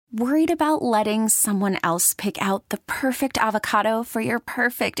Worried about letting someone else pick out the perfect avocado for your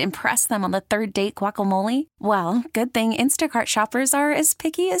perfect impress them on the third date guacamole? Well, good thing Instacart shoppers are as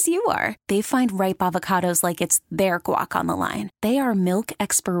picky as you are. They find ripe avocados like it's their guac on the line. They are milk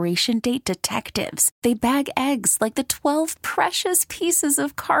expiration date detectives. They bag eggs like the 12 precious pieces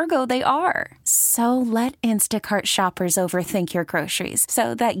of cargo they are. So let Instacart shoppers overthink your groceries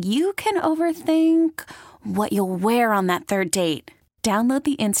so that you can overthink what you'll wear on that third date. Download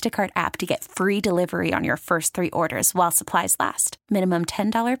the Instacart app to get free delivery on your first 3 orders while supplies last. Minimum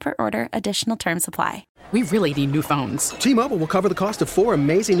 $10 per order. Additional terms apply. We really need new phones. T-Mobile will cover the cost of 4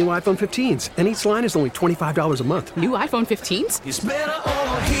 amazing new iPhone 15s, and each line is only $25 a month. New iPhone 15s? It's better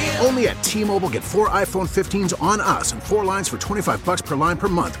over here. Only at T-Mobile, get 4 iPhone 15s on us and 4 lines for $25 per line per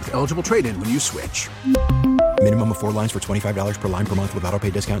month with eligible trade-in when you switch. Minimum of 4 lines for $25 per line per month with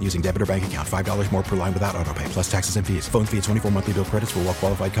autopay discount using debit or bank account. $5 more per line without autopay, plus taxes and fees. Phone fee at 24 monthly bill credits for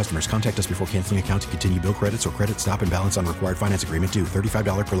well-qualified customers. Contact us before canceling account to continue bill credits or credit stop and balance on required finance agreement due.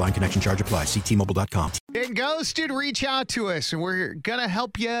 $35 per line connection charge applies. See T-Mobile.com. And Ghosted, reach out to us, and we're going to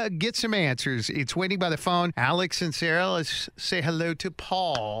help you get some answers. It's waiting by the phone. Alex and Sarah, let's say hello to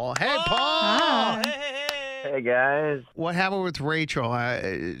Paul. Hey, Paul. Hi. Hey, guys. What happened with Rachel?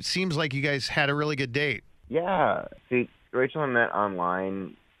 It seems like you guys had a really good date. Yeah. See, Rachel and I met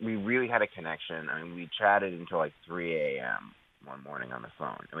online. We really had a connection. I mean, we chatted until like 3 a.m. one morning on the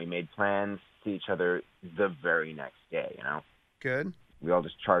phone, and we made plans to see each other the very next day, you know? Good. We all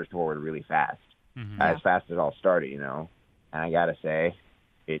just charged forward really fast. As fast as it all started, you know? And I got to say,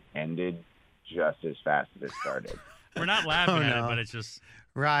 it ended just as fast as it started. We're not laughing at it, but it's just...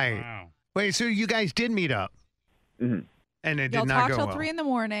 Right. Wow. Wait, so you guys did meet up? Mm-hmm. And it Y'all did not talked go till well? 3 in the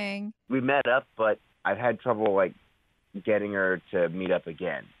morning. We met up, but I've had trouble, like, getting her to meet up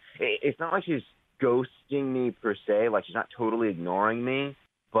again. It's not like she's ghosting me per se, like she's not totally ignoring me,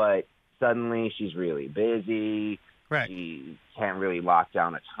 but suddenly she's really busy. Right. She can't really lock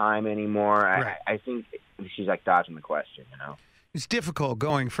down a time anymore. Right. I think she's like dodging the question, you know? It's difficult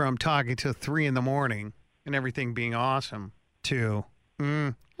going from talking till 3 in the morning and everything being awesome to,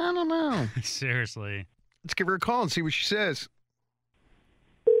 I don't know. Seriously. Let's give her a call and see what she says.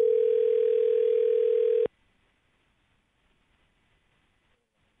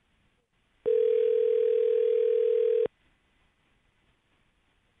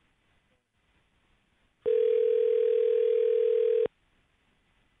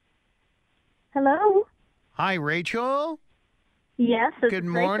 Hello. Hi, Rachel. Yes. This Good is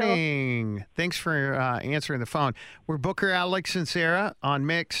Rachel. morning. Thanks for answering the phone. We're Booker, Alex, and Sarah on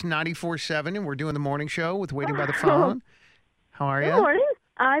Mix 94.7, and we're doing the morning show with Waiting by the Phone. How are you? Good morning.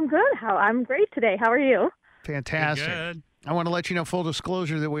 I'm good. I'm great today. How are you? Fantastic. Good. I want to let you know, full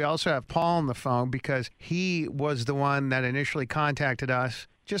disclosure, that we also have Paul on the phone because he was the one that initially contacted us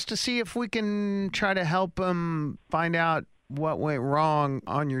just to see if we can try to help him find out what went wrong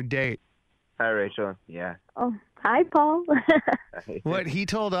on your date. Hi, Rachel. Yeah. Oh, hi, Paul. What he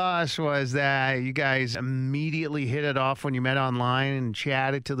told us was that you guys immediately hit it off when you met online and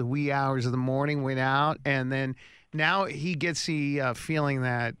chatted till the wee hours of the morning, went out, and then now he gets the feeling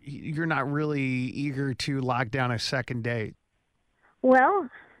that you're not really eager to lock down a second date.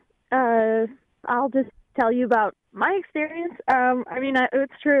 Well, I'll just tell you about my experience.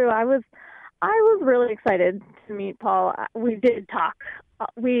 It's true. I was really excited to meet Paul. We did talk.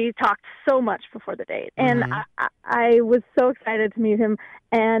 We talked so much before the date, and I was so excited to meet him.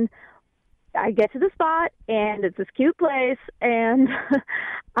 And I get to the spot, and it's this cute place, and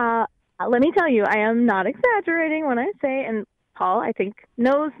let me tell you, I am not exaggerating when I say, and Paul, I think,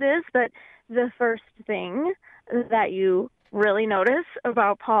 knows this, but the first thing that you really notice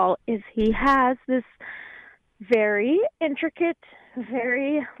about Paul is he has this very intricate,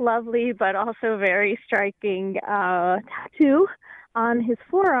 very lovely, but also very striking tattoo on his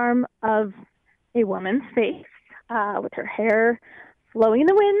forearm of a woman's face with her hair flowing in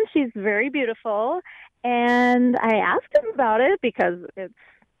the wind. She's very beautiful. And I asked him about it because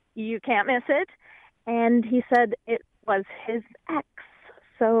you can't miss it. And he said it was his ex.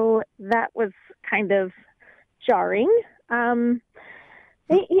 So that was kind of jarring.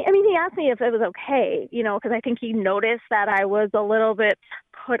 He asked me if it was okay, because I think he noticed that I was a little bit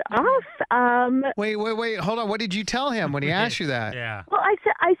put off. Wait, hold on. What did you tell him when he asked you that? Yeah. Well, I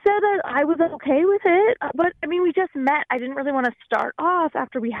said that I was okay with it, but we just met. I didn't really want to start off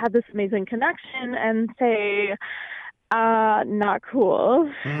after we had this amazing connection and say, not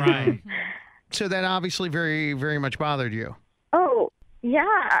cool. Right. So that obviously very, very much bothered you. Oh,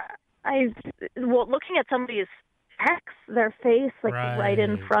 yeah. Looking at somebody's ex, their face, right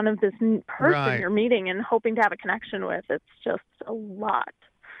in front of this person you're meeting and hoping to have a connection with, it's just a lot.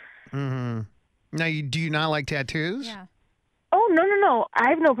 Mm-hmm. Now, do you not like tattoos? Yeah. Oh, no. I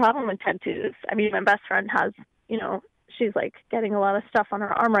have no problem with tattoos. I mean, my best friend has, she's like getting a lot of stuff on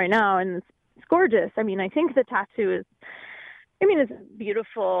her arm right now, and it's gorgeous. I mean, I think the tattoo is, it's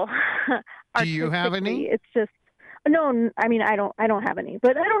beautiful. Do you have any? It's just, no, I mean, I don't have any,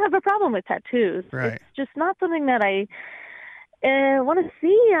 but I don't have a problem with tattoos. Right. It's just not something that I want to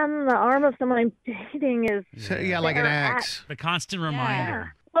see on the arm of someone I'm dating. Like an ex. The constant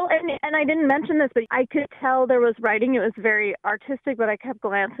reminder. Well, and I didn't mention this, but I could tell there was writing. It was very artistic, but I kept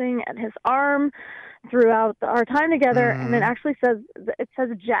glancing at his arm throughout our time together, and it actually says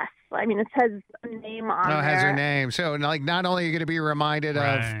Jess. I mean, it says a name on there. Oh, it has her name. So, like, not only are you going to be reminded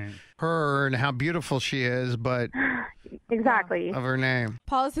of her and how beautiful she is, but exactly of her name.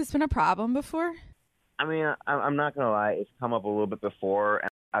 Paul, has this been a problem before? I mean, I'm not going to lie. It's come up a little bit before. And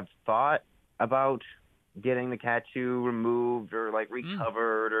I've thought about getting the tattoo removed or, like,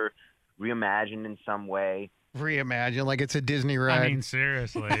 recovered or reimagined in some way. Reimagine, like it's a Disney ride. I mean,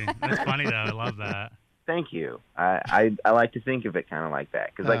 seriously. That's funny, though. I love that. Thank you. I like to think of it kind of like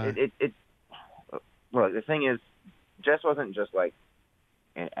that. Because, look, the thing is, Jess wasn't just, like,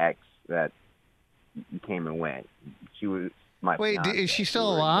 an ex that came and went. She was my fiance. Wait, is she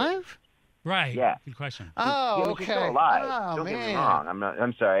still alive? Right. Yeah. Good question. Oh, okay. She's still alive. Oh, Don't man. get me wrong.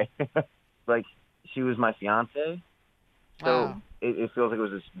 I'm sorry. Like, she was my fiance, so it feels like it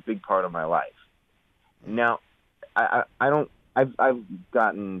was this big part of my life. Now, I've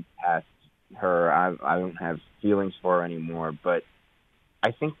gotten past her. I don't have feelings for her anymore, but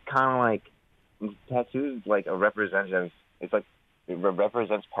I think kind of like tattoos, like a representative. It's like it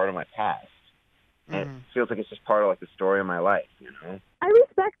represents part of my past, and it feels like it's just part of like the story of my life. I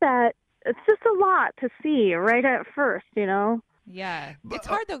respect that. It's just a lot to see right at first, Yeah. It's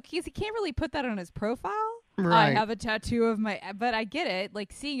hard, though, because he can't really put that on his profile. Right. I have a tattoo of my... But I get it.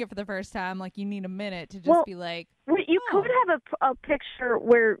 Like, seeing it for the first time, like, you need a minute to just be like... You could have a picture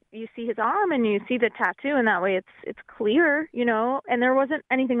where you see his arm and you see the tattoo, and that way it's clear, and there wasn't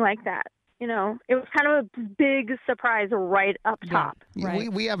anything like that. It was kind of a big surprise right up top.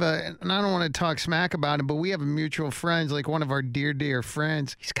 Right. We have and I don't want to talk smack about it, but we have a mutual friends, like one of our dear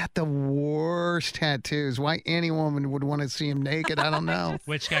friends. He's got the worst tattoos. Why any woman would want to see him naked, I don't know.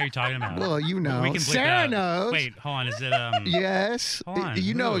 Which guy are you talking about? Well, you know. We can Sarah knows. Wait, hold on. Is it... Yes. Hold on.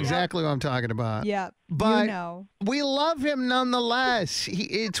 You know exactly what I'm talking about. Yeah. But we love him nonetheless.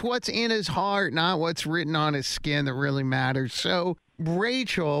 It's what's in his heart, not what's written on his skin that really matters. So...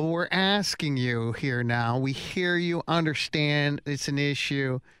 Rachel, we're asking you here now. We hear you, understand it's an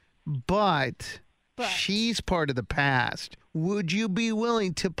issue, but she's part of the past. Would you be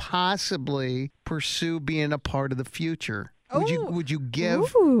willing to possibly pursue being a part of the future? Would you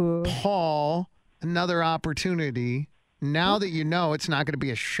give Paul another opportunity? Now that you know it's not going to be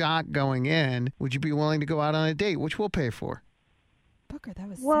a shock going in, would you be willing to go out on a date, which we'll pay for? Booker, that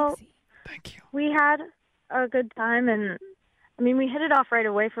was sexy. Thank you. We had a good time, and we hit it off right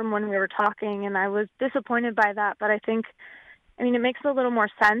away from when we were talking, and I was disappointed by that. But I think, it makes a little more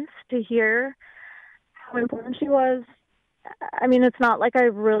sense to hear how important she was. It's not like I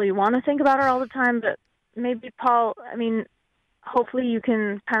really want to think about her all the time, but maybe, Paul, hopefully you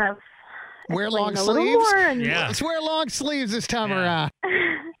can kind of wear long a sleeves. More and Let's wear long sleeves this time around.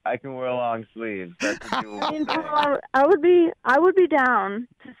 I can wear long sleeves. That's Paul, I would be down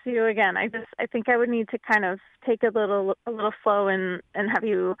to see you again. I think I would need to kind of take a little flow and have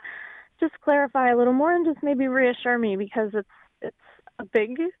you just clarify a little more and just maybe reassure me, because it's a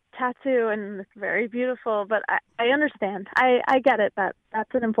big tattoo and it's very beautiful, but I understand. I get it that that's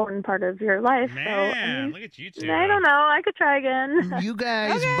an important part of your life. Man, so, look at you two. I don't know. I could try again. You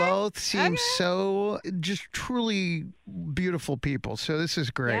guys both seem so just truly beautiful people. So this is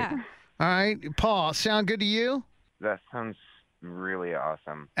great. Yeah. All right. Paul, sound good to you? That sounds really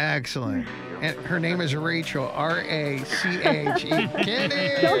awesome. Excellent. And her name is Rachel, Rache.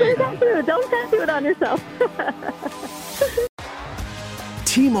 Kidding. Don't tattoo it on yourself.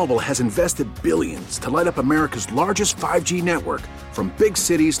 T-Mobile has invested billions to light up America's largest 5G network, from big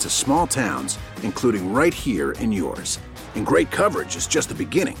cities to small towns, including right here in yours. And great coverage is just the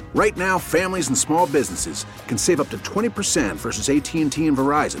beginning. Right now, families and small businesses can save up to 20% versus AT&T and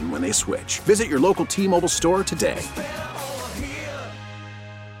Verizon when they switch. Visit your local T-Mobile store today.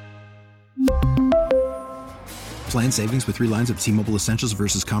 Plan savings with 3 lines of T-Mobile Essentials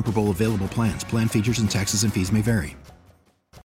versus comparable available plans. Plan features and taxes and fees may vary.